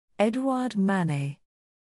Edouard Manet.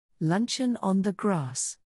 Luncheon on the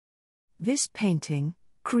Grass. This painting,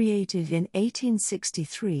 created in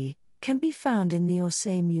 1863, can be found in the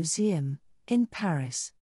Orsay Museum, in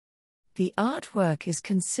Paris. The artwork is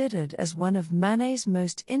considered as one of Manet's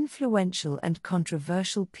most influential and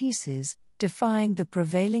controversial pieces, defying the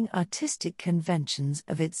prevailing artistic conventions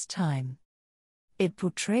of its time. It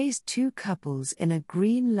portrays two couples in a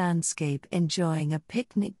green landscape enjoying a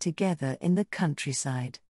picnic together in the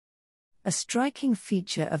countryside. A striking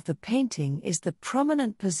feature of the painting is the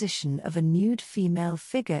prominent position of a nude female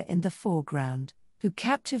figure in the foreground, who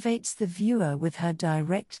captivates the viewer with her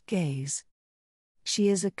direct gaze. She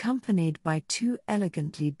is accompanied by two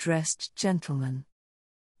elegantly dressed gentlemen.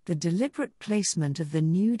 The deliberate placement of the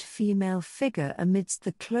nude female figure amidst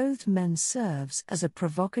the clothed men serves as a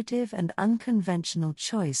provocative and unconventional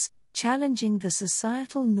choice, challenging the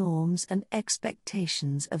societal norms and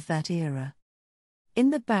expectations of that era. In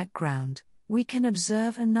the background, we can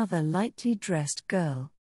observe another lightly dressed girl.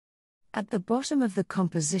 At the bottom of the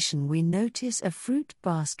composition we notice a fruit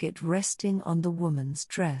basket resting on the woman's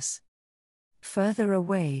dress. Further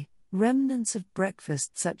away, remnants of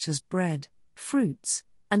breakfast such as bread, fruits,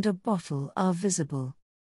 and a bottle are visible.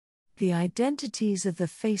 The identities of the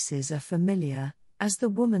faces are familiar, as the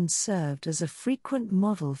woman served as a frequent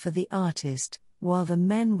model for the artist, while the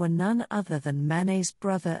men were none other than Manet's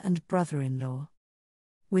brother and brother-in-law.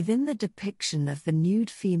 Within the depiction of the nude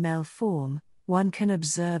female form, one can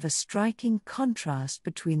observe a striking contrast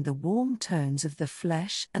between the warm tones of the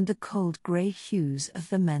flesh and the cold grey hues of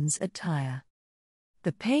the men's attire.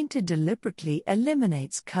 The painter deliberately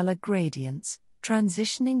eliminates color gradients,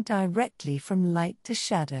 transitioning directly from light to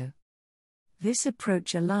shadow. This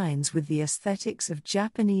approach aligns with the aesthetics of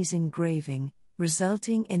Japanese engraving,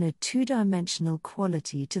 resulting in a two-dimensional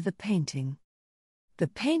quality to the painting. The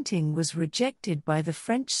painting was rejected by the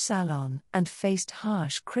French Salon and faced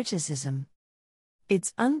harsh criticism.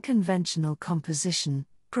 Its unconventional composition,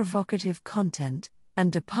 provocative content,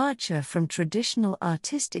 and departure from traditional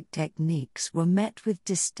artistic techniques were met with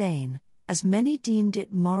disdain, as many deemed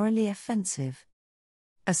it morally offensive.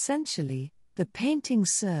 Essentially, the painting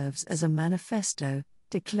serves as a manifesto,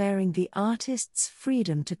 declaring the artist's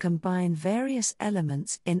freedom to combine various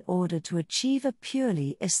elements in order to achieve a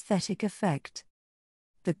purely aesthetic effect.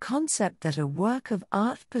 The concept that a work of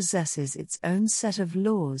art possesses its own set of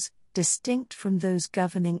laws, distinct from those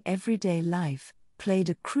governing everyday life, played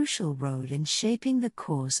a crucial role in shaping the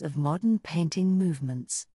course of modern painting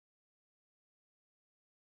movements.